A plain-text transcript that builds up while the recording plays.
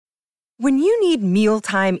When you need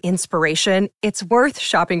mealtime inspiration, it's worth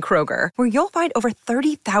shopping Kroger, where you'll find over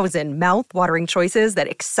 30,000 mouth-watering choices that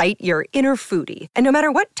excite your inner foodie. And no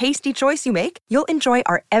matter what tasty choice you make, you'll enjoy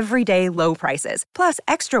our everyday low prices, plus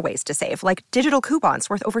extra ways to save, like digital coupons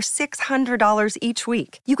worth over $600 each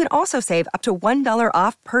week. You can also save up to $1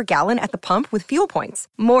 off per gallon at the pump with fuel points.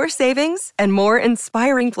 More savings and more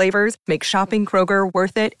inspiring flavors make shopping Kroger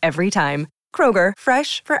worth it every time. Kroger,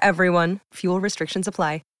 fresh for everyone. Fuel restrictions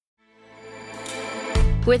apply.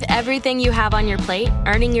 With everything you have on your plate,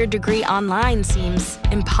 earning your degree online seems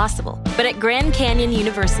impossible. But at Grand Canyon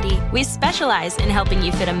University, we specialize in helping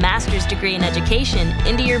you fit a master's degree in education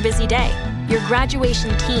into your busy day. Your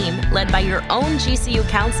graduation team, led by your own GCU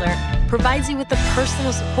counselor, provides you with the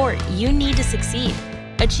personal support you need to succeed.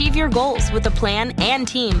 Achieve your goals with a plan and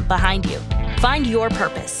team behind you. Find your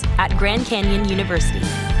purpose at Grand Canyon University.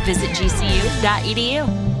 Visit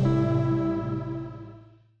gcu.edu.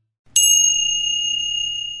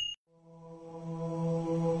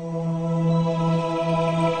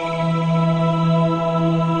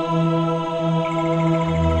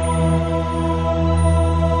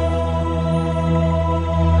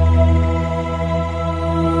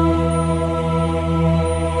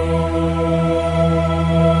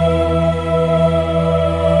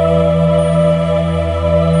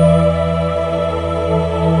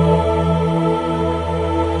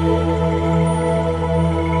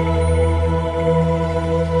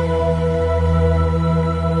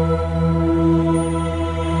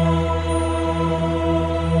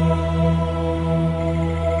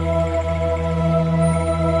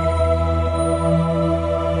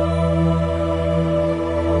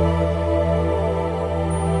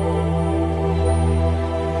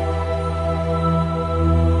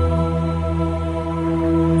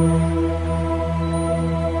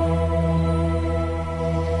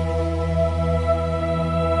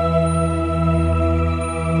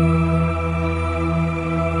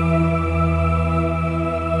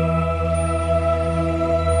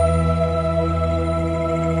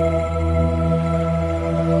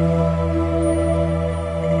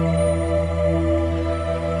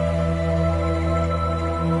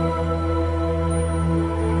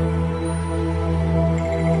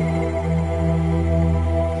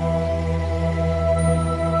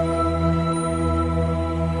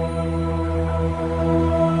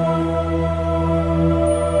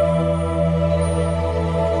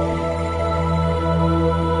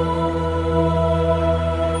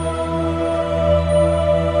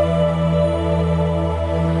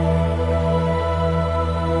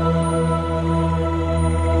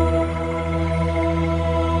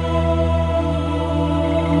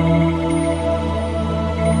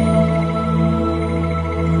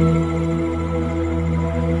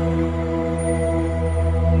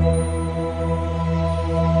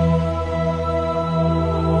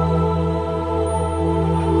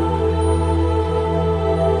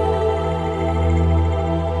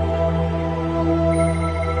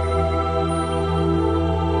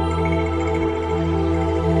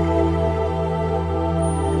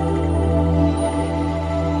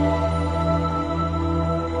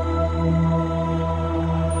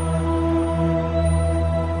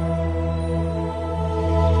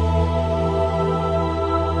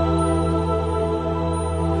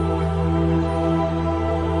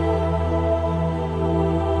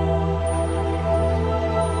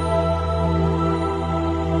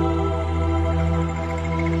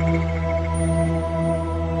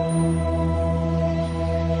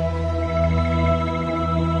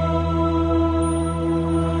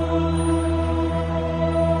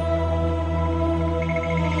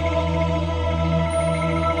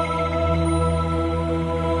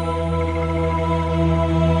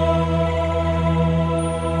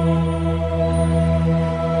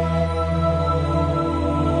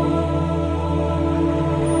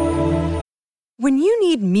 When you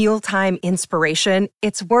need mealtime inspiration,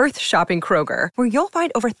 it's worth shopping Kroger, where you'll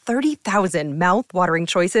find over 30,000 mouth-watering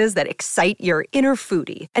choices that excite your inner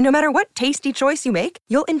foodie. And no matter what tasty choice you make,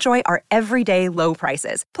 you'll enjoy our everyday low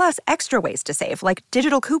prices, plus extra ways to save, like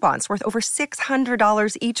digital coupons worth over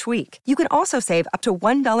 $600 each week. You can also save up to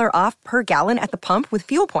 $1 off per gallon at the pump with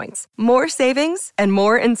fuel points. More savings and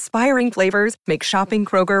more inspiring flavors make shopping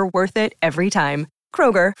Kroger worth it every time.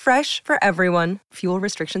 Kroger, fresh for everyone. Fuel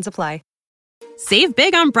restrictions apply. Save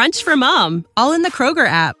big on brunch for mom, all in the Kroger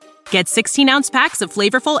app. Get 16-ounce packs of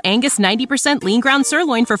flavorful Angus 90% lean ground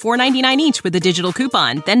sirloin for $4.99 each with a digital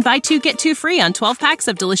coupon. Then buy 2, get 2 free on 12 packs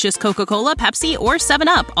of delicious Coca-Cola, Pepsi, or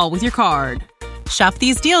 7-Up, all with your card. Shop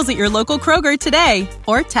these deals at your local Kroger today,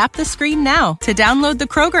 or tap the screen now to download the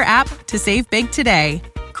Kroger app to save big today.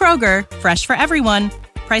 Kroger, fresh for everyone.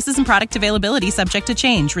 Prices and product availability subject to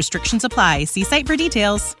change. Restrictions apply. See site for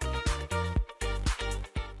details.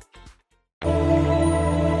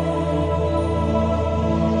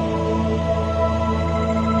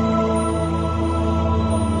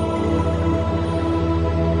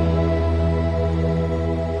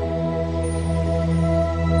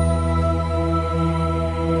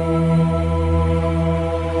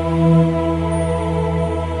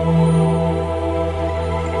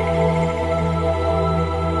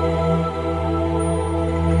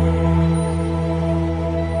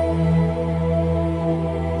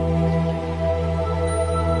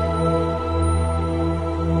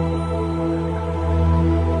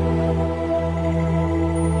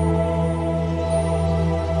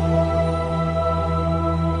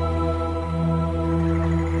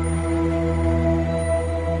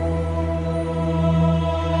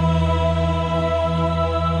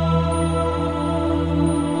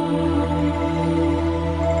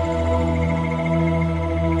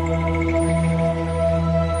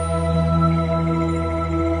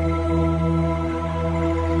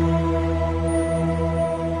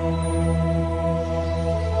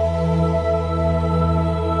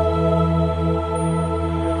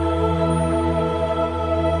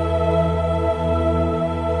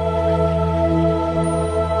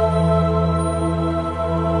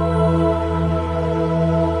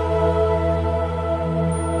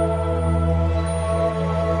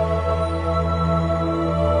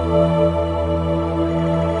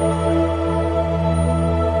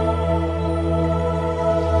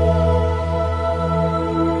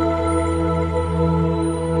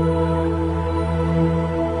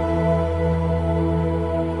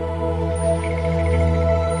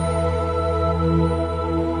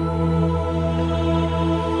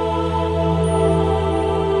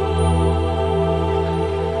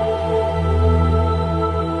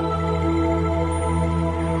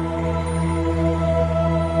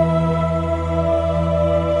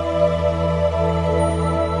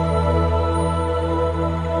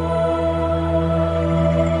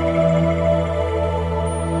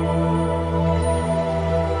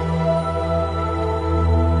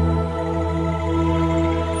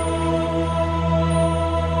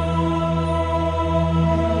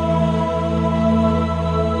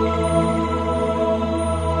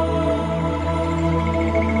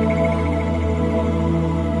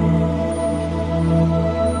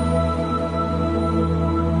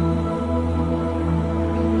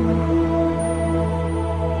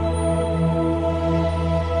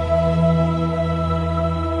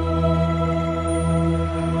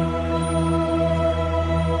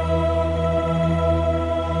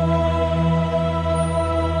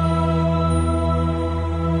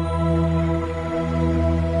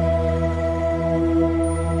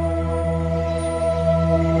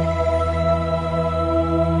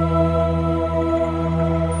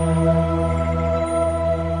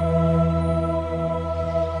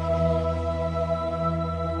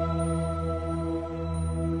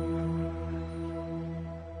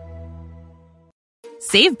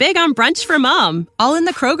 Save big on brunch for mom, all in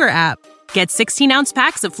the Kroger app. Get 16-ounce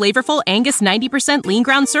packs of flavorful Angus 90% lean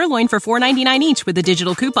ground sirloin for $4.99 each with a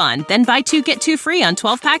digital coupon. Then buy 2, get 2 free on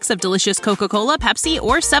 12 packs of delicious Coca-Cola, Pepsi,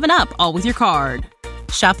 or 7-Up, all with your card.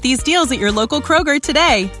 Shop these deals at your local Kroger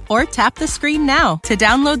today, or tap the screen now to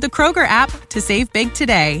download the Kroger app to save big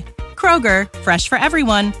today. Kroger, fresh for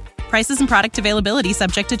everyone. Prices and product availability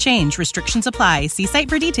subject to change. Restrictions apply. See site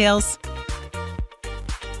for details.